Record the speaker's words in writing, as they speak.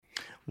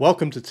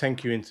Welcome to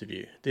 10Q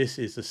Interview. This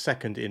is the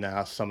second in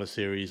our summer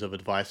series of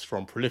advice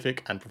from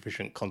prolific and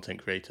proficient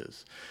content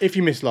creators. If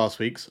you missed last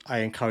week's, I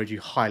encourage you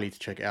highly to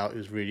check it out. It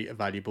was really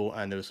valuable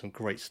and there was some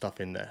great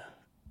stuff in there.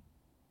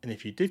 And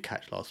if you did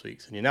catch last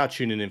week's and you're now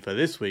tuning in for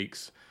this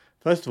week's,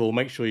 first of all,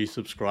 make sure you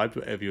subscribe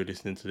wherever you're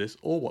listening to this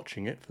or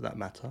watching it for that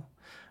matter.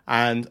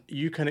 And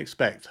you can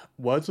expect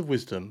words of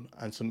wisdom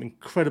and some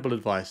incredible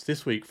advice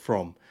this week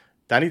from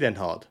Danny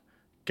Denhard,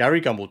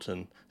 Gary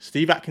Gumbleton,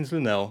 Steve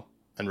Atkins-Linnell,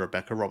 and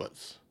Rebecca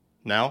Roberts.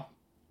 Now,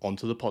 on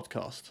to the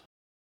podcast.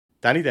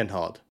 Danny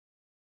Denhard.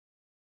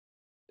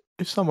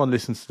 If someone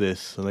listens to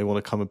this and they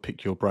want to come and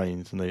pick your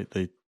brains and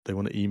they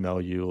want to email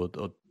you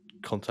or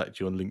contact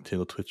you on LinkedIn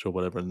or Twitter or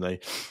whatever, and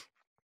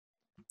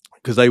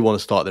because they want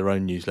to start their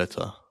own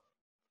newsletter,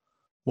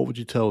 what would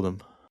you tell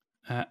them?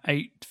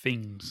 8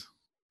 things.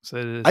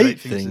 So there's 8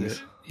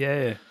 things?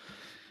 Yeah.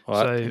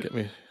 All right,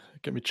 so,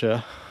 get me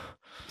chair.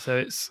 So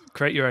it's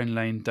create your own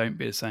lane, don't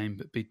be the same,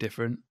 but be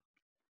different.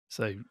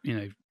 So,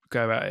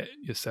 go at it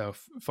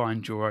yourself,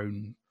 find your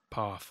own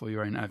path or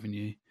your own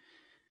avenue.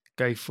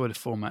 Go for the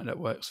format that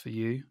works for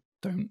you.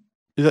 Going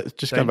back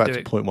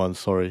to point 1,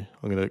 sorry.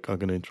 I'm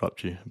gonna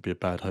interrupt you and be a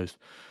bad host.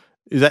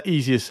 Is that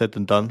easier said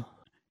than done?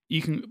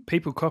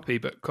 People copy,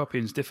 but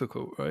copying is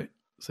difficult, right?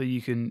 So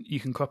you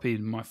can copy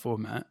my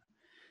format,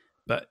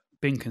 but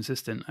being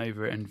consistent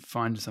over it and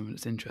finding something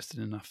that's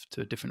interesting enough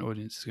to a different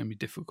audience is going to be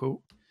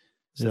difficult.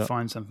 So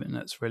find something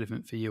that's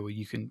relevant for you, or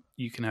you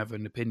can have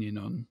an opinion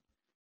on,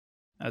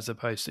 as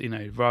opposed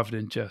to, rather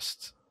than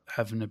just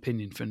have an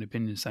opinion for an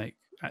opinion's sake,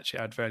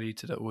 actually add value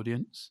to the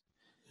audience.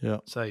 Yeah.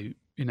 So,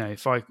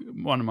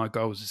 one of my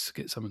goals is to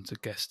get someone to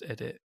guest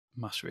edit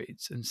Must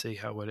Reads and see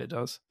how well it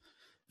does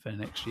for the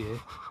next year.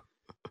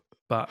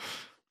 But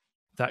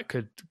that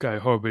could go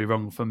horribly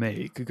wrong for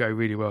me. It could go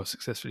really well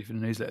successfully for the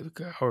newsletter. It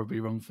could go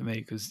horribly wrong for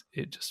me because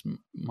it just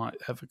might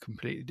have a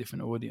completely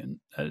different audience,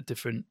 a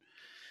different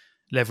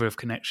level of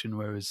connection,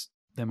 whereas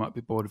they might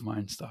be bored of my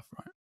own stuff,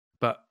 right?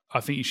 But I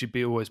think you should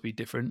always be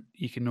different.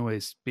 You can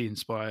always be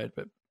inspired,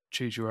 but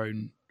choose your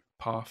own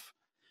path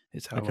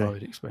is how I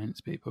would explain it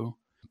to people.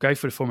 Go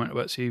for the format that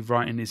works for you.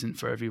 Writing isn't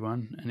for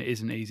everyone, and it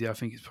isn't easy. I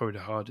think it's probably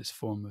the hardest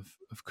form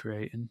of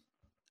creating.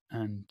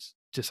 And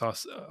just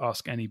ask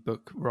any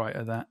book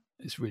writer that.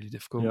 It's really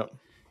difficult. Yep.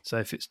 So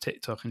if it's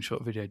TikTok and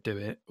short video, do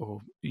it, or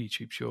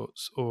YouTube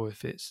Shorts, or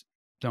if it's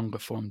longer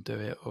form, do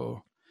it,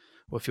 or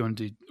if you want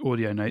to do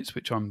audio notes,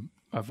 which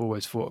I've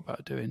always thought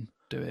about doing,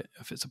 do it.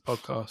 If it's a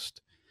podcast,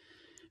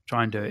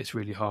 try and do it. It's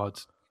really hard.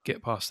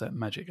 Get past that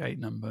magic 8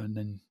 number,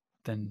 and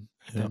then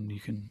you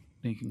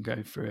can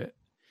go for it.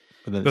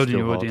 Building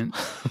your audience,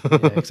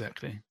 yeah,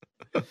 exactly.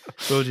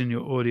 Building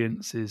your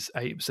audience is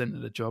 80%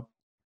 of the job.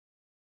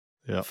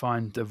 Yeah.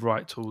 Find the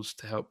right tools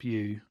to help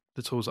you.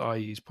 The tools I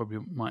use probably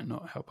might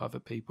not help other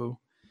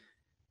people,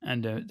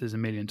 and there's a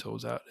million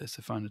tools out there.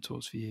 So find the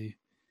tools for you.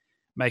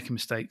 Making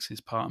mistakes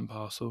is part and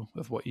parcel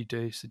of what you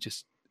do. So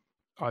just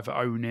either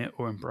own it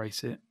or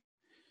embrace it.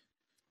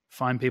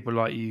 Find people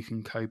like you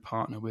can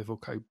co-partner with or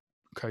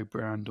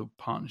co-brand or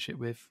partnership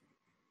with.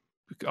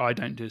 I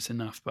don't do this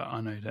enough, but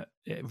I know that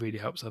it really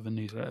helps other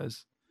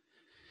newsletters.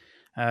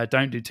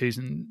 Don't do two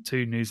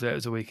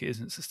newsletters a week. It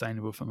isn't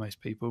sustainable for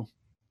most people.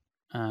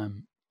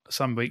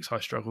 Some weeks I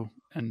struggle,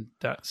 and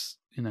that's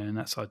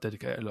I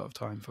dedicate a lot of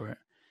time for it.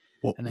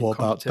 What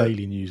about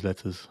daily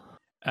newsletters?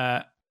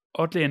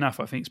 Oddly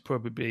enough, I think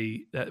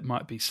that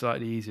might be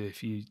slightly easier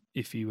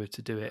if you were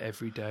to do it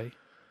every day,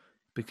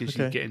 because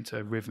you get into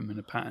a rhythm and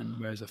a pattern.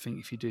 Whereas I think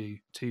if you do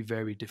 2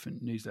 very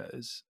different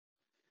newsletters,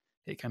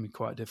 it can be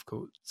quite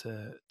difficult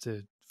to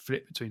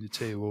flip between the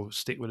 2 or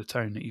stick with a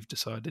tone that you've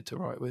decided to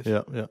write with.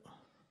 Yeah.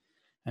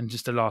 And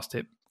just a last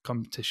tip: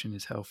 competition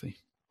is healthy.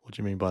 What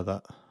do you mean by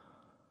that?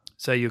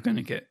 So you're going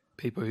to get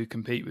people who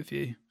compete with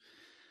you,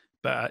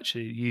 but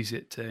actually use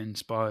it to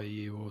inspire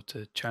you or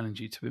to challenge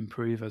you to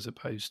improve, as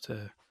opposed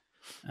to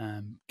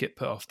get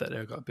put off that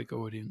they've got a big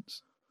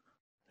audience.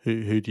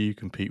 Who do you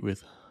compete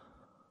with?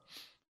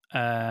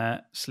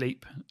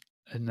 Sleep,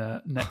 and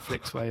the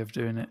Netflix way of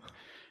doing it.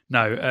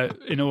 No,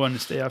 in all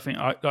honesty, I think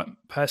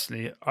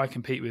personally, I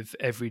compete with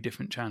every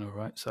different channel,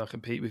 right? So I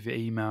compete with your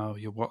email,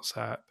 your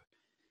WhatsApp.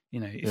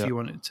 If you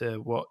wanted to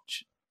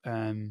watch,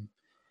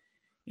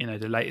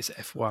 the latest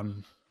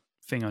F1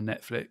 thing on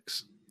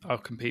Netflix, I'll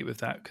compete with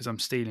that because I'm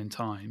stealing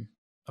time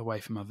away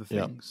from other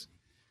things.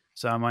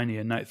 So I'm only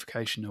a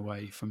notification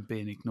away from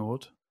being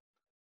ignored.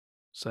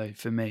 So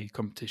for me,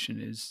 competition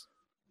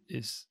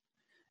is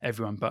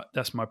everyone, but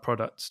that's my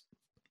product,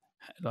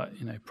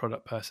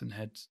 product person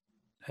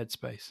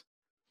headspace.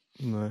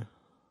 No,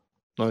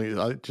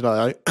 I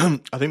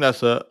think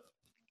that's a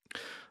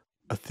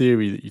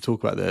theory that you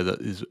talk about there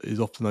that is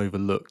often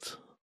overlooked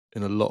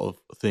in a lot of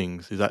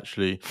things. Is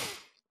actually,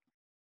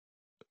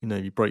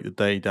 you break the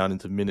day down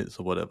into minutes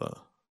or whatever.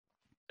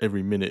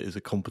 Every minute is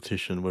a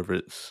competition, whether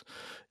it's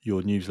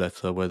your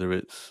newsletter, whether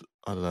it's,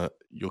 I don't know,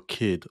 your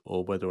kid,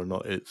 or whether or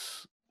not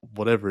it's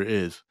whatever it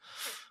is.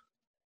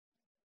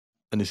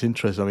 And it's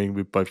interesting. I mean,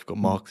 we've both got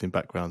marketing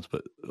backgrounds,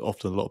 but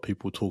often a lot of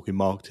people talk in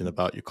marketing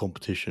about your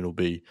competition will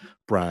be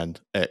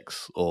brand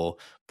X or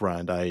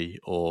brand A,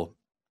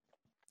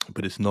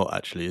 but it's not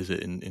actually, is it?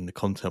 In the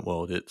content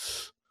world,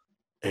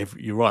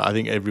 you're right. I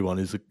think everyone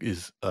is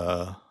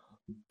the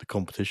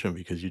competition,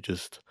 because you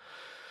just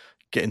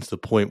getting to the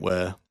point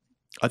where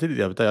I did it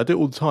the other day. I do it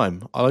all the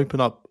time. I'll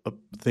open up a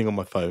thing on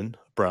my phone,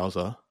 a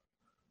browser,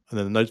 and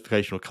then a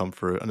notification will come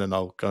through, and then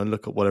I'll go and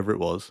look at whatever it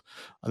was,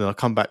 and then I'll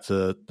come back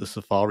to the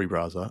Safari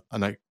browser,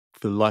 and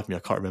for the life of me, I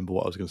can't remember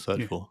what I was going to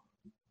search for.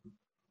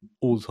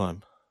 All the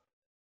time.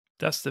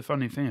 That's the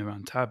funny thing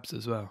around tabs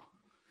as well.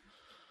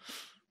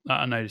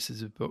 I know this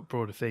is a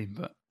broader theme,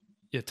 but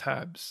your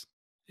tabs,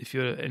 if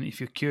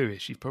you're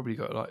curious, you've probably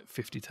got like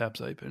 50 tabs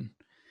open,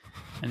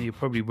 and you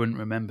probably wouldn't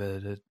remember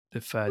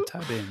the third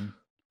tab in.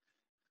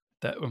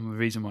 That one, the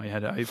reason why you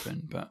had it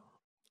open, but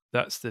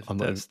that's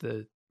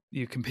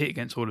you compete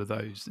against all of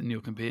those, and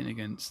you're competing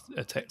against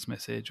a text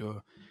message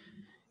or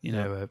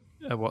a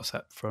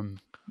WhatsApp from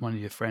one of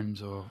your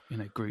friends, or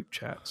group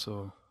chats,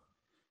 or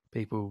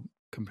people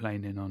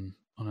complaining on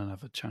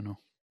another channel.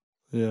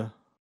 Yeah,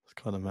 it's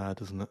kind of mad,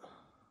 isn't it?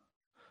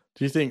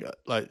 Do you think,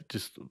 like,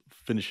 just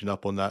finishing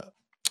up on that,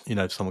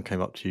 if someone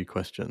came up to you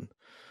question,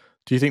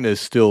 do you think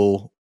there's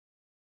still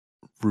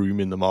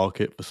room in the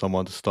market for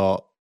someone to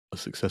start a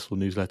successful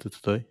newsletter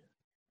today?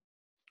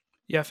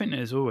 Yeah, I think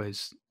there's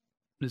always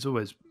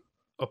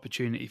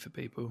opportunity for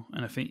people,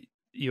 and I think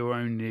you're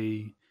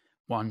only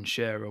one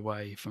share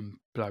away from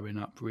blowing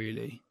up,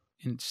 really,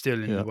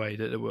 the way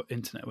that the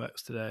internet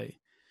works today.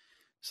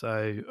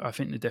 So I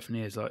think there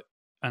definitely is, and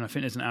I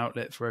think there's an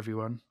outlet for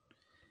everyone.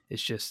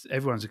 It's just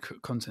everyone's a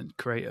content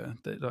creator.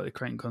 They're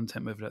creating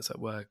content, whether that's at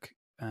work,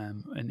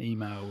 an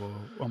email,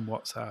 or on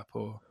WhatsApp,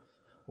 or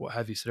what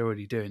have you. So they're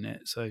already doing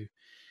it. So,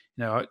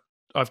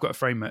 I've got a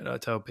framework that I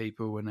tell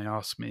people when they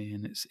ask me,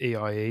 and it's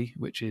EIE,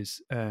 which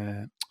is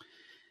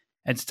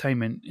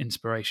entertainment,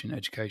 inspiration,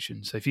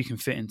 education. So if you can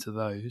fit into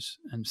those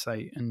and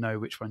know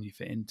which one you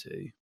fit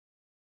into,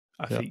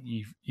 I think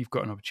you've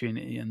got an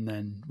opportunity. And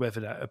then whether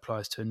that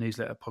applies to a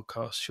newsletter,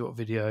 podcast, short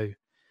video,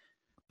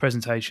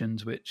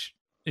 presentations, which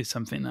is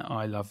something that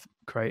I love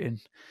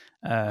creating,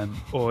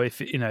 or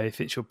if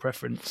it's your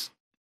preference,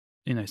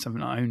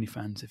 something like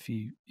OnlyFans, if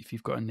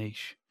you've got a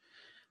niche,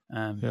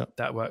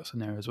 that works on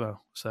there as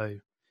well. So,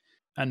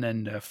 and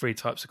then 3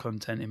 types of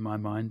content in my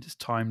mind is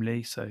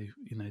timely. So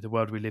the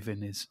world we live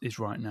in is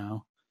right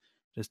now.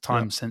 There's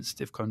time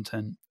sensitive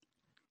content.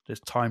 There's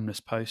timeless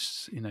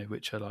posts,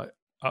 which are like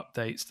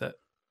updates that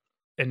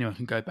anyone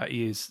can go back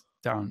years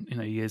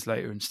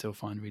later and still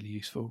find really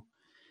useful.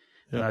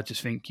 And I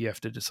just think you have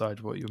to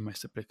decide what you're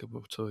most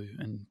applicable to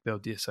and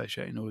build the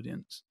associating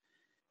audience.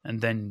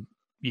 And then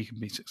you can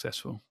be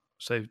successful.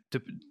 So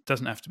it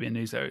doesn't have to be a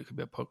newsletter. It could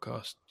be a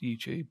podcast,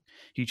 YouTube.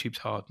 YouTube's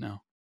hard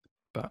now.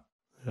 But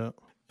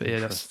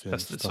that's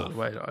the sort of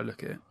way that I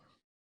look at it.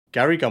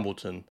 Gary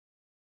Gumbleton,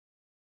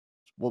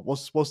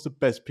 what's the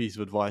best piece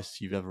of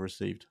advice you've ever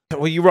received?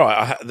 Well, you're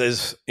right.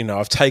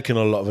 I've taken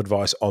a lot of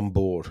advice on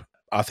board.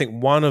 I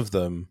think one of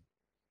them,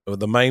 or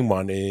the main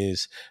one,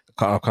 is,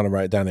 I kind of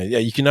wrote it down here. Yeah,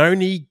 you can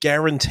only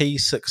guarantee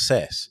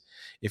success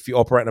if you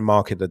operate in a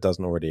market that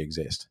doesn't already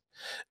exist.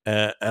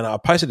 And I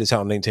posted this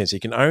out on LinkedIn. So you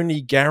can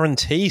only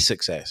guarantee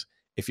success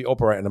if you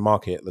operate in a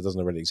market that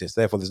doesn't already exist.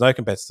 Therefore, there's no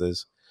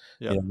competitors.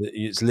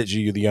 It's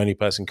literally you're the only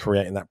person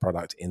creating that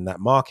product in that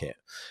market.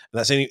 And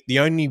that's the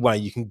only way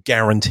you can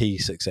guarantee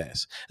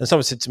success. And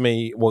someone said to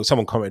me,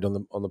 someone commented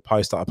on the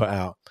post that I put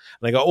out,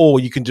 and they go, "Oh,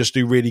 you can just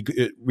do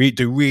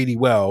really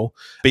well,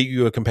 beat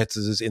your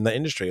competitors in that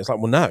industry." It's like,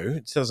 well, no,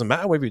 it doesn't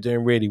matter whether you're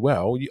doing really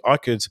well. I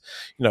could,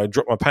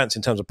 drop my pants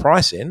in terms of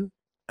pricing,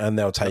 and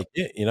they'll take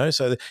it,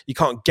 so you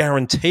can't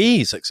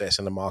guarantee success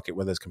in a market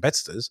where there's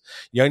competitors.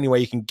 The only way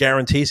you can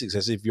guarantee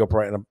success is if you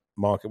operate in a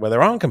market where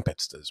there aren't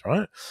competitors,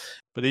 right?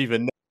 But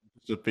even then,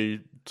 it would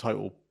be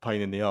total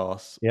pain in the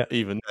ass. Yeah.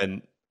 Even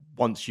then,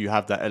 once you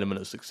have that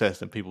element of success,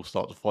 then people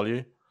start to follow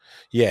you.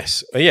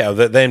 Yes. Yeah.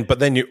 But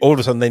then you all of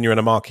a sudden you're in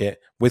a market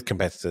with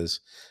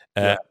competitors.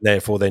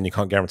 Therefore, then you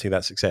can't guarantee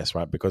that success,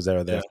 right? Because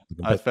they're there.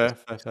 Fair.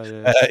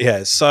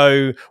 Yeah.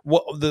 So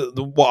what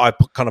I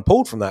kind of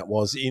pulled from that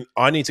was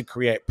I need to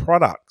create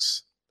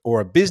products or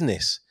a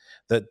business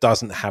that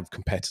doesn't have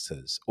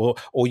competitors, or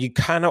you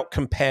cannot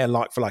compare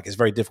like for like. It's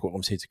very difficult,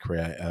 obviously, to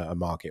create a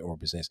market or a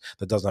business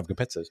that doesn't have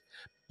competitors.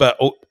 But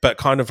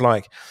kind of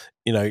like,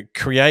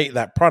 create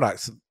that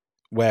product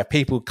where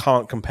people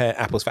can't compare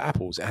apples for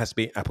apples. It has to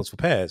be apples for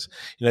pears.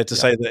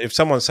 Say that if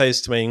someone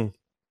says to me,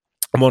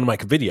 I want to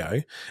make a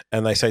video,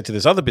 and they say to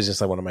this other business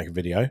they want to make a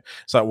video,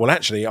 it's like, well,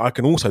 actually, I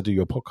can also do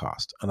your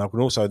podcast, and I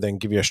can also then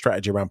give you a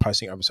strategy around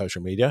posting it over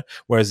social media,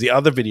 whereas the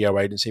other video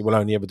agency will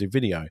only ever do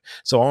video.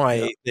 So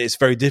it's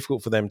very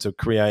difficult for them to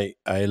create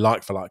a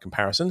like-for-like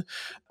comparison.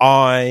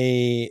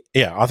 I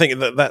think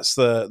that's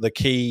the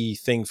key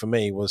thing for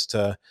me, was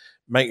to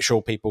make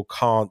sure people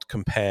can't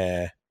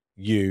compare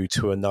you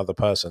to another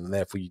person, and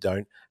therefore you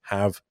don't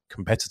have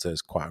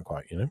competitors, quote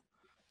unquote, Do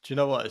you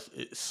know what?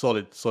 It's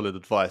solid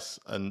advice.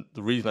 And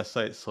the reason I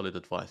say it's solid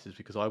advice is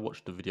because I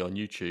watched a video on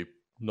YouTube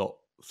not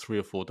 3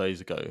 or 4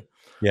 days ago.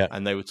 Yeah.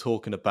 And they were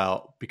talking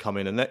about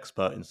becoming an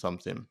expert in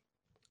something.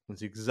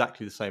 It's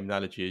exactly the same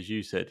analogy as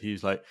you said. He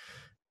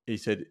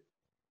said,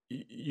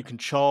 you can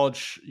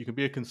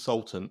be a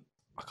consultant.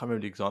 I can't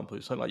remember the example.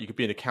 It's something like you could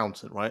be an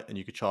accountant, right? And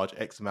you could charge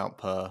X amount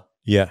per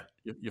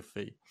your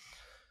fee.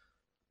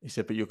 He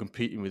said, but you're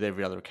competing with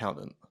every other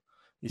accountant.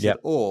 He said,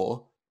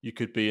 or you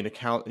could be an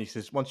accountant. He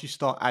says, once you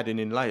start adding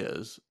in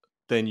layers,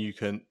 then you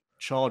can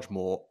charge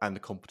more and the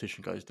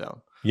competition goes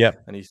down. Yeah.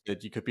 And he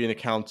said, you could be an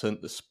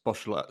accountant that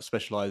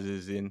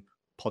specializes in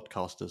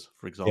podcasters,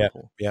 for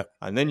example. Yeah.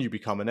 And then you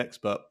become an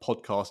expert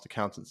podcast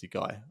accountancy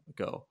guy,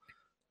 girl.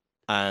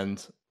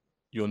 And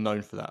you're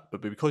known for that.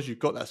 But because you've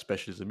got that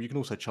specialism, you can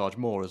also charge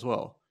more as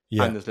well.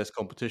 Yeah. And there's less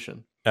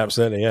competition.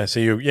 Absolutely, yeah. So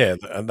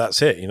and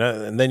that's it,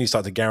 and then you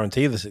start to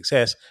guarantee the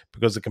success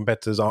because the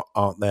competitors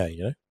aren't there,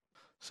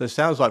 So it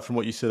sounds like from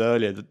what you said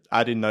earlier, that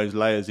adding those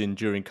layers in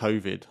during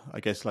COVID, I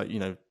guess, like,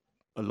 a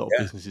lot of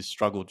businesses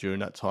struggled during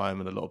that time,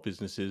 and a lot of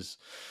businesses,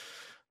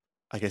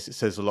 I guess it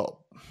says a lot.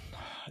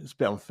 It's a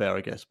bit unfair,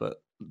 I guess,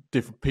 but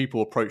different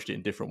people approached it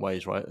in different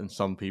ways, right? And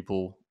some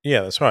people,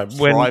 that's right,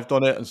 thrived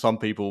on it, and some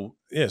people,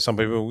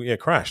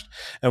 crashed.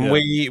 And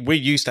we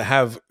used to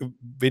have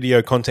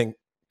video content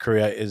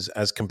creators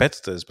as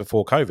competitors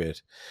before COVID,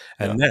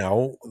 and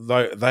now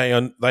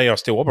they are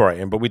still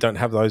operating, but we don't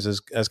have those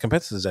as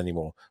competitors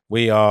anymore.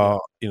 We are,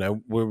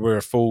 we're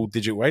a full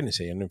digital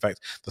agency, and in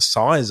fact, the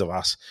size of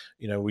us,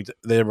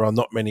 there are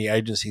not many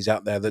agencies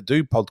out there that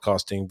do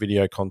podcasting,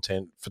 video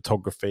content,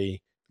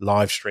 photography,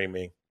 live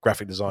streaming,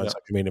 graphic design,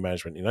 social media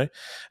management.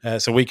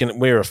 So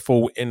we're a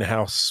full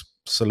in-house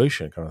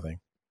solution kind of thing.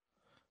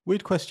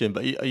 Weird question,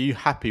 but are you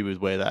happy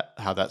with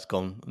how that's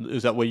gone?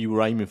 Is that where you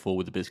were aiming for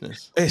with the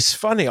business? It's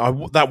funny. I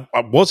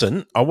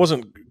wasn't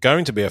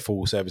going to be a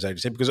full service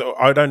agency because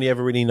I'd only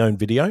ever really known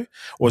video, or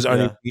was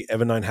only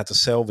ever known how to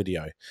sell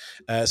video.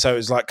 So it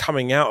was like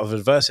coming out of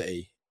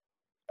adversity,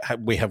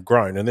 we have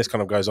grown, and this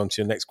kind of goes on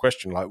to your next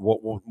question. Like,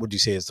 what would you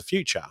see as the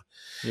future?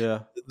 Yeah,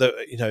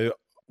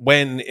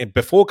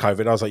 before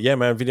COVID, I was like, yeah,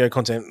 man, video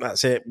content,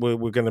 that's it. We're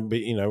going to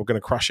be, we're going to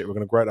crush it. We're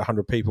going to grow to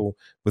 100 people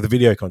with the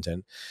video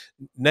content.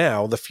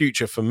 Now, the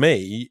future for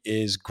me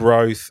is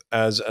growth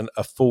as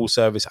a full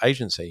service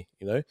agency,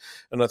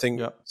 and I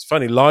think it's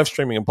funny, live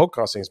streaming and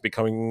podcasting is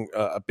becoming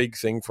a big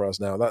thing for us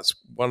now. That's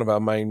one of our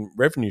main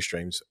revenue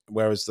streams,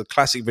 whereas the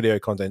classic video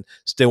content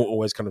still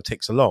always kind of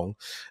ticks along,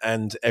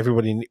 and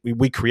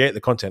we create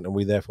the content and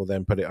we therefore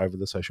then put it over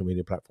the social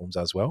media platforms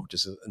as well,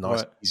 just a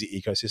nice, easy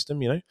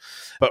ecosystem,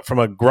 But from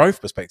a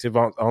growth perspective,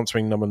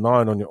 answering number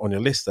 9 on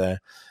your list there,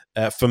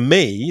 for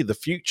me, the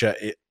future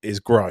is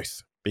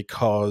growth,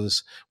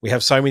 because we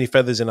have so many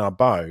feathers in our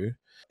bow.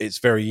 It's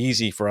very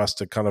easy for us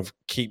to kind of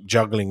keep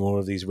juggling all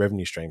of these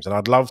revenue streams. And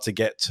I'd love to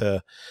get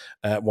to,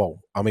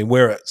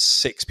 we're at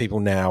 6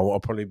 people now. I'll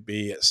probably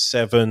be at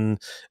 7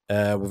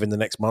 within the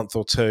next month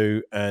or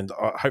two. And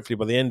hopefully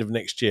by the end of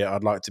next year,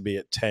 I'd like to be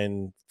at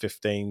 10,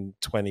 15,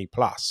 20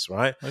 plus,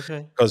 right?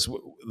 Okay. Because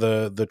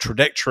the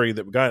trajectory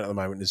that we're going at the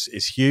moment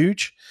is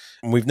huge.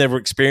 And we've never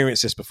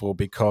experienced this before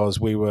because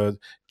we were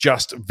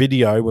just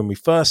video when we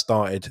first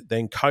started,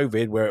 then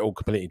COVID where it all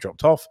completely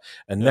dropped off.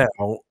 And now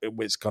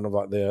it's kind of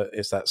like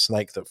it's that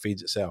snake that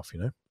feeds itself,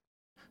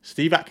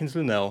 Steve Atkins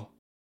Linnell,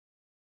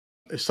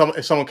 if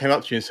someone came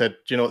up to you and said,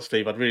 do you know what,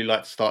 Steve, I'd really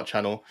like to start a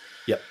channel.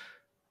 Yep.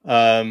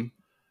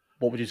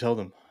 What would you tell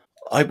them?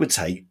 I would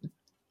say,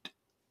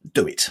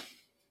 do it.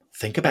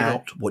 Think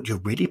about what you're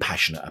really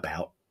passionate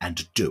about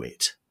and do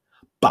it.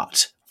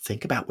 But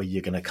think about where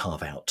you're going to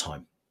carve out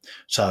time.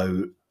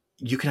 So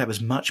you can have as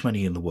much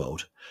money in the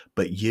world,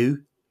 but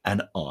you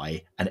and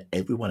I and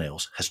everyone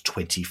else has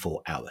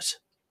 24 hours.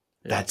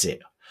 Yeah. That's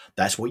it.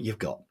 That's what you've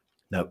got.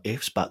 No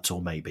ifs, buts,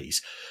 or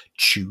maybes.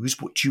 Choose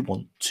what you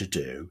want to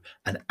do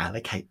and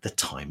allocate the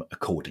time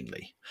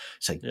accordingly.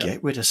 So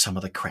get rid of some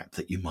of the crap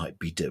that you might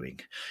be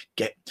doing.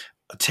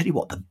 I'll tell you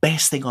what, the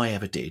best thing I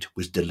ever did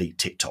was delete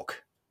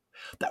TikTok.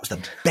 That was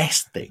the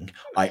best thing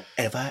I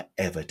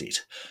ever did,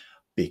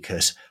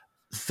 because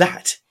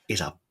that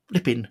is a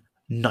flipping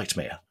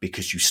nightmare,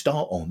 because you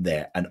start on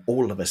there and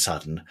all of a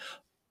sudden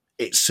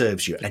it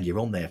serves you and you're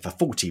on there for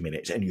 40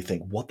 minutes and you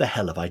think, what the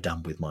hell have I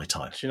done with my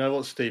time? Do you know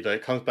what, Steve?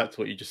 It comes back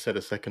to what you just said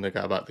a second ago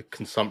about the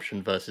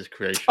consumption versus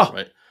creation,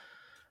 right?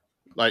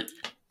 Like,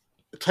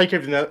 take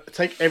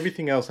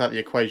everything else out of the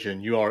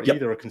equation. You are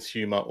either a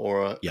consumer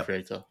or a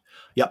creator,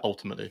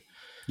 ultimately.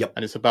 Yep.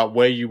 And it's about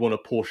where you want to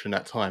portion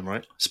that time,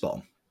 right? Spot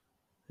on.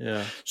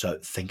 Yeah. So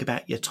think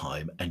about your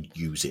time and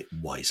use it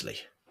wisely.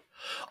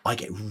 I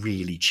get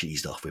really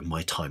cheesed off when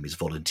my time is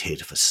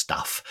volunteered for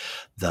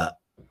stuff that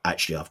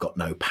actually I've got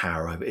no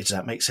power over. Does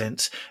that make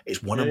sense?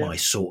 It's one of my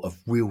sort of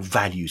real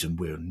values and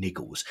real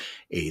niggles,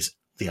 is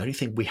the only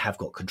thing we have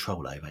got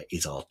control over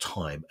is our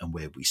time and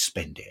where we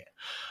spend it.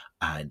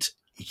 And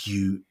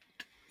you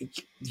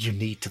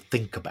need to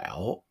think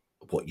about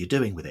what you're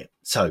doing with it.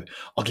 So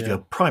I'll give you a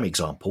prime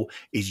example,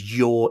 is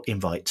your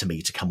invite to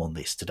me to come on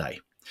this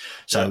today.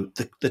 So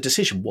the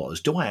decision was,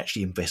 do I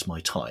actually invest my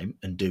time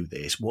and do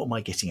this? What am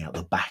I getting out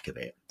the back of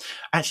it?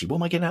 Actually, what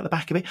am I getting out the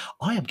back of it?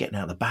 I am getting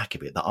out the back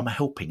of it that I'm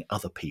helping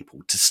other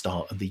people to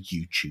start in the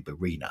YouTube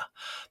arena.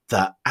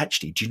 That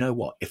actually, do you know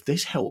what? If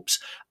this helps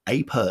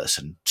a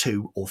person,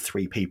 2 or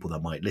 3 people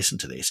that might listen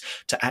to this,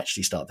 to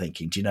actually start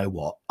thinking, do you know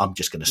what? I'm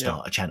just going to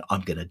start a channel.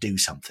 I'm going to do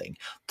something.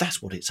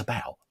 That's what it's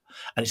about.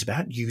 And it's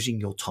about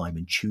using your time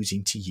and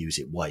choosing to use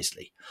it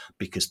wisely,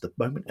 because the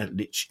moment at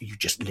which you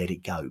just let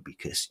it go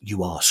because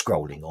you are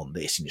scrolling on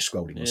this and you're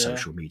scrolling on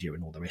social media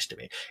and all the rest of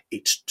it,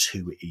 it's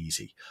too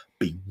easy.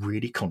 Be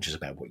really conscious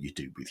about what you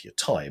do with your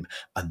time,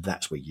 and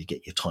that's where you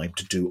get your time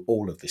to do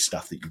all of this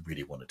stuff that you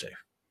really want to do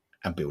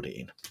and build it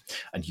in.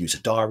 And use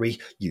a diary,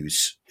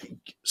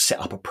 set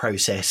up a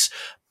process.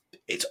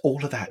 It's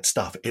all of that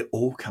stuff. It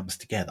all comes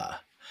together.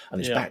 And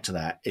it's back to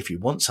that. If you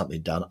want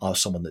something done,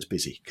 ask someone that's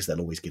busy, because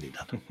they'll always get it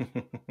done.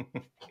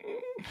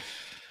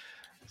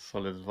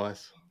 Solid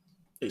advice.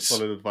 It's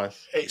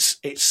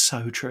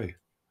so true.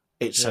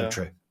 It's so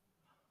true.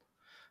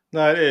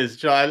 No, it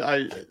is.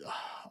 I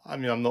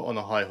mean, I'm not on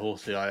a high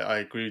horse here. I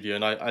agree with you.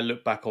 And I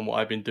look back on what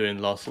I've been doing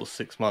the last sort of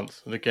 6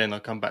 months. And again, I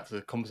come back to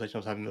the conversation I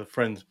was having with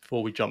friends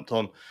before we jumped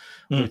on.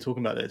 We were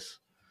talking about this.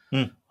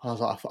 I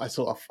was like,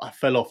 I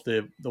fell off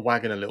the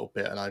wagon a little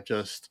bit, and I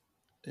just,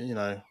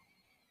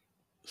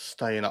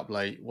 staying up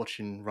late,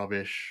 watching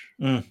rubbish,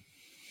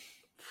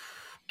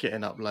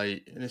 getting up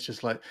late, and it's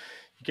just like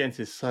you get into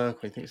this circle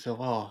and you think to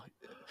yourself,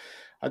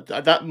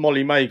 that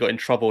Molly May got in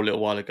trouble a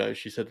little while ago.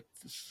 She said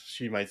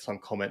she made some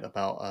comment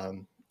about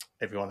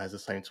everyone has the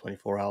same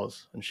 24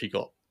 hours, and she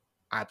got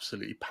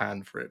absolutely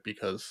panned for it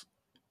because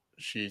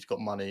she's got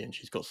money and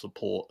she's got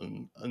support,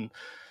 and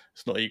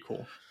it's not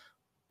equal.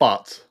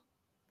 But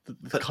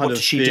what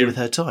does she do with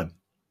her time?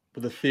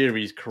 But the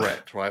theory is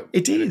correct, right?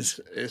 It is.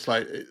 It's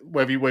like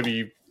whether you want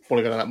to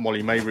go down that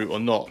Molly May route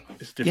or not,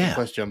 it's a different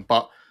question.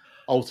 But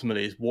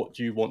ultimately, is what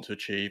do you want to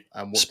achieve,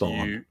 and what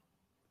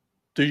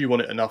do you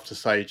want it enough to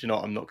say, do you know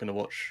what, I'm not going to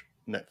watch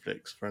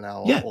Netflix for an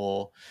hour,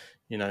 or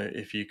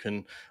if you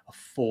can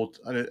afford,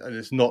 and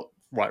it's not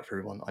right for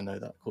everyone. I know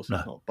that, of course,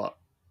 it's not, but.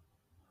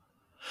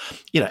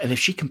 And if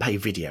she can pay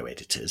video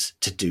editors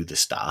to do the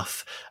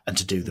stuff and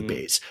to do the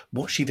bits,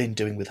 what's she then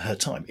doing with her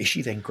time? Is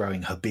she then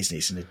growing her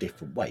business in a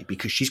different way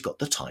because she's got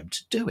the time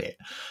to do it?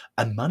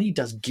 And money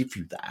does give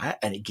you that,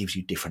 and it gives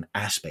you different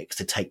aspects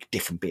to take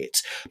different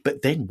bits.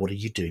 But then what are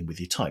you doing with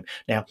your time?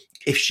 Now,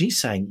 if she's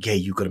saying,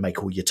 you've got to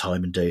make all your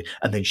time and do,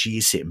 and then she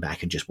is sitting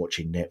back and just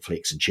watching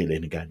Netflix and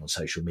chilling and going on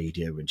social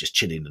media and just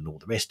chilling and all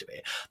the rest of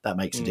it, that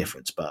makes a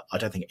difference. But I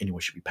don't think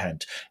anyone should be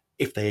panned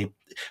if they're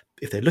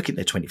looking at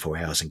their 24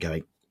 hours and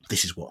going,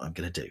 this is what I'm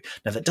going to do.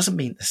 Now, that doesn't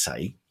mean to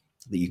say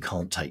that you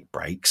can't take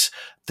breaks,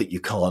 that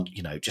you can't,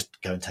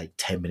 just go and take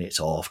 10 minutes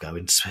off, go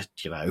and,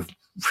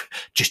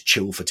 just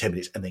chill for 10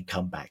 minutes and then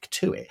come back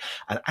to it.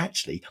 And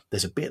actually,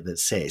 there's a bit that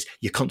says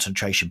your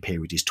concentration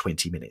period is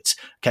 20 minutes.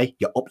 Okay.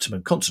 Your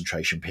optimum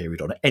concentration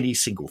period on any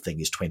single thing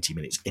is 20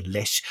 minutes,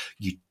 unless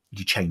you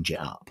change it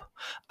up.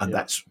 And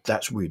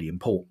that's really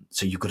important.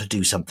 So you've got to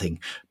do something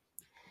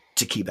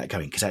to keep that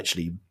going, because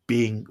actually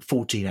being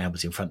 14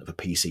 hours in front of a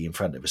PC, in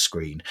front of a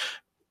screen,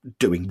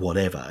 doing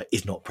whatever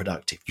is not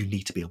productive. You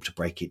need to be able to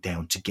break it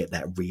down to get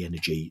that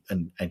re-energy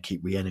and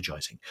keep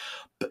re-energizing.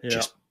 But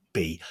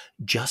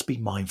just be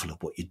mindful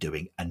of what you're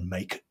doing and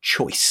make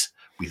choice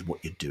with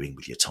what you're doing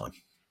with your time.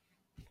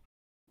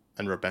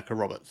 And Rebecca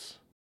Roberts.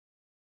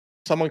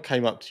 Someone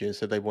came up to you and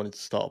said they wanted to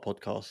start a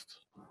podcast.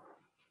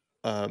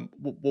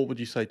 What would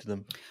you say to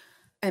them?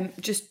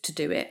 Just to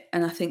do it.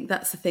 And I think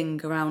that's the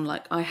thing around,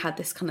 like, I had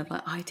this kind of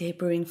like idea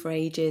brewing for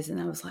ages,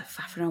 and I was like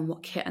faffing around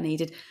what kit I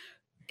needed.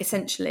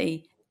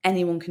 Essentially,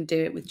 anyone can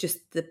do it with just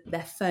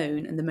their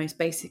phone and the most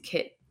basic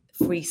kit,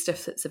 free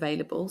stuff that's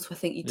available. So I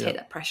think you take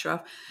that pressure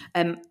off.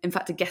 In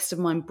fact, a guest of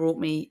mine brought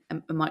me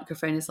a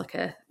microphone as like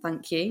a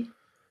thank you,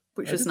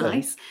 which was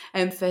nice.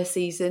 First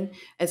season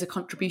as a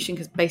contribution,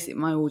 because basically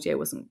my audio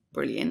wasn't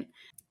brilliant.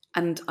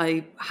 And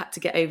I had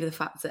to get over the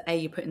fact that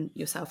you're putting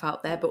yourself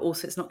out there, but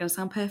also it's not going to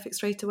sound perfect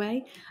straight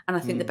away. And I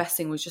think the best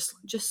thing was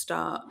just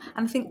start.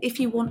 And I think if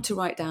you want to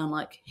write down,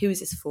 like, who is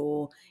this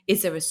for?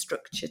 Is there a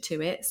structure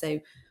to it? So,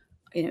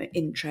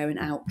 intro and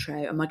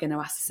outro. Am I going to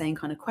ask the same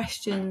kind of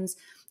questions?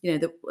 There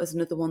was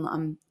another one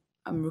that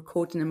I'm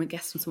recording and a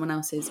guest from someone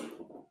else's,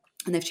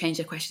 and they've changed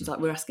their questions. Like,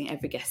 we're asking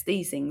every guest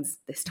these things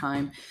this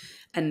time.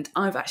 And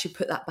I've actually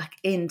put that back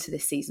into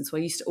this season. So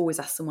I used to always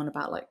ask someone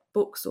about like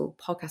books or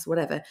podcasts or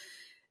whatever,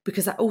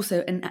 because that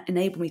also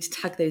enabled me to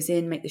tag those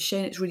in, make the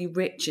show notes really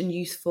rich and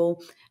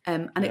useful,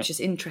 and it's just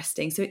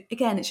interesting. So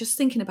again, it's just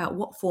thinking about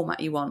what format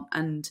you want,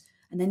 and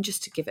then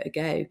just to give it a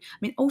go. I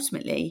mean,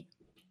 ultimately,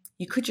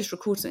 you could just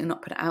record something and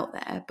not put it out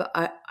there, but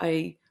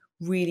I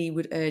really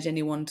would urge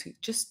anyone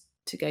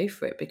to go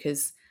for it,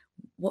 because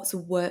what's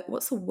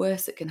the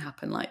worst that can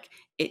happen? Like,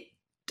 it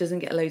doesn't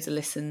get loads of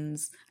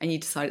listens and you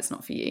decide it's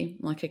not for you.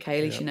 Like, okay,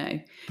 at least you know.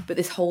 But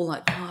this whole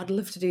like, I'd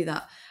love to do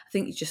that. I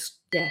think you just,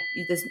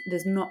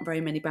 there's not very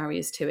many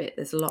barriers to it.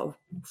 There's a lot of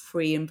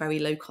free and very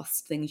low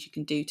cost things you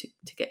can do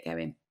to get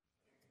going.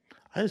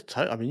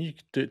 I mean, you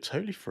could do it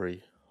totally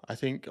free. I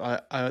think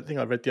I think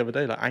I read the other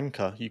day like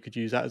Anchor, you could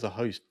use that as a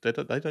host. They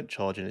don't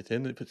charge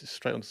anything. They put it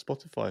straight on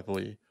Spotify for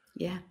you.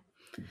 Yeah.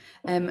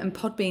 And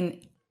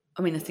Podbean,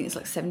 I mean, I think it's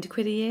like 70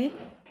 quid a year.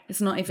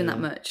 It's not even that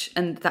much.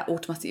 And that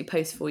automatically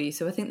posts for you.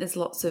 So I think there's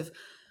lots of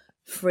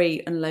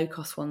free and low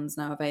cost ones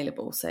now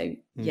available. So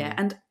yeah.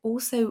 And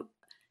also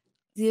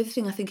the other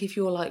thing, I think if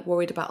you're like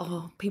worried about,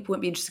 oh, people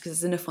won't be interested because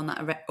there's enough on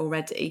that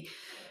already.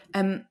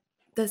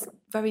 There's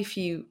very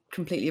few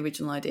completely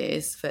original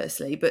ideas,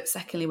 firstly. But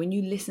secondly, when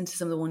you listen to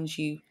some of the ones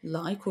you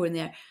like or in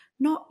there,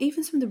 not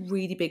even some of the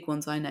really big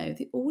ones I know,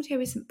 the audio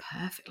isn't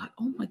perfect. Like,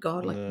 oh my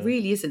God, like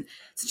really isn't.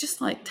 So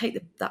just like take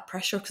that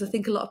pressure, because I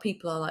think a lot of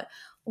people are like,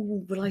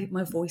 oh, will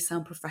my voice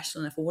sound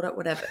professional enough or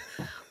whatever.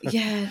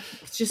 Yeah,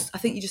 it's just, I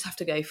think you just have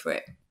to go for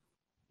it.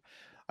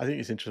 I think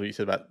it's interesting what you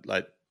said about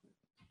like,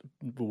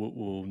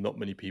 will not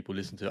many people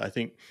listen to it. I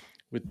think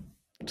with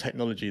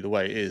technology the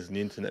way it is and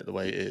the internet the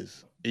way it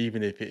is,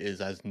 even if it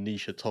is as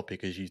niche a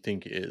topic as you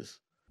think it is,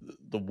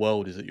 the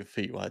world is at your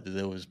feet, right?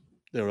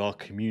 There are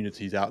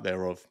communities out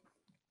there of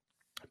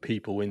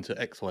people into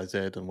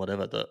XYZ and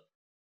whatever that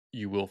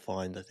you will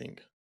find, I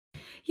think.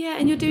 Yeah,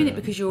 and you're doing it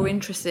because you're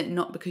interested,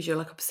 not because you're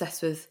like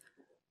obsessed with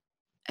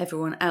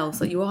everyone else.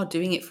 Like, you are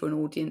doing it for an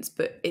audience,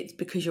 but it's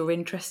because you're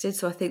interested.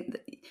 So I think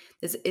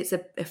that it's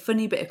a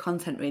funny bit of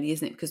content, really,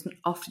 isn't it? Because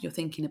often you're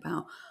thinking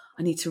about,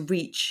 I need to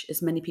reach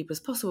as many people as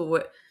possible,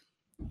 but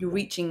you're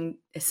reaching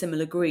a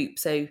similar group.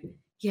 So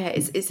yeah,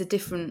 it's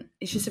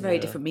just a very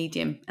different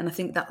medium. And I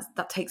think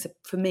that takes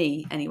for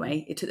me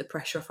anyway, it took the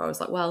pressure off. I was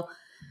like, well,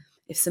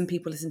 if some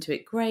people listen to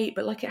it, great,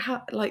 but like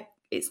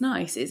it's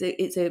nice.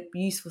 It's a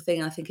useful thing.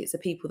 And I think it's the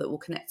people that will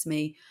connect to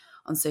me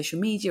on social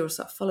media or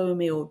start following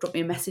me or drop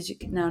me a message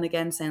now and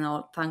again saying,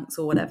 oh, thanks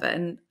or whatever.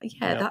 And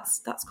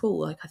that's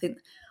cool. Like, I think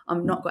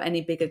I've not got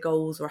any bigger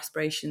goals or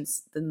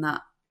aspirations than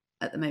that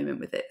at the moment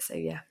with it. So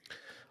yeah.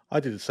 I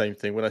did the same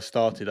thing. When I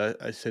started,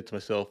 I said to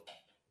myself,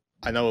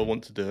 I know I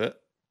want to do it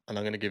and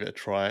I'm going to give it a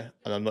try.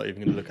 And I'm not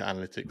even going to look at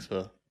analytics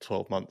for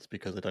 12 months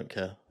because I don't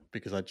care,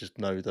 because I just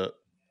know that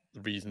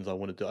the reasons I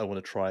want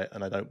to try it,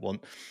 and I don't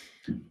want,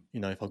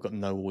 if I've got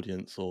no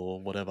audience or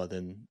whatever,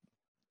 then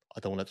I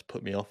don't want that to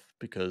put me off,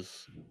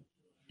 because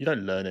you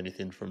don't learn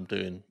anything from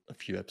doing a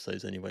few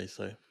episodes anyway.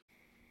 So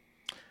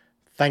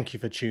thank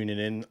you for tuning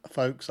in,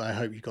 folks. I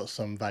hope you got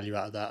some value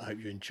out of that. I hope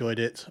you enjoyed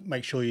it.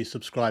 Make sure you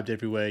subscribed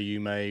everywhere you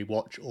may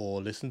watch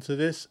or listen to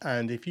this.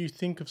 And if you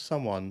think of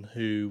someone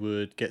who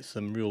would get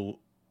some real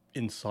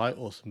insight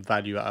or some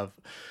value out of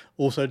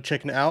also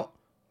checking it out,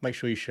 make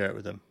sure you share it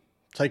with them.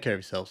 Take care of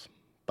yourselves.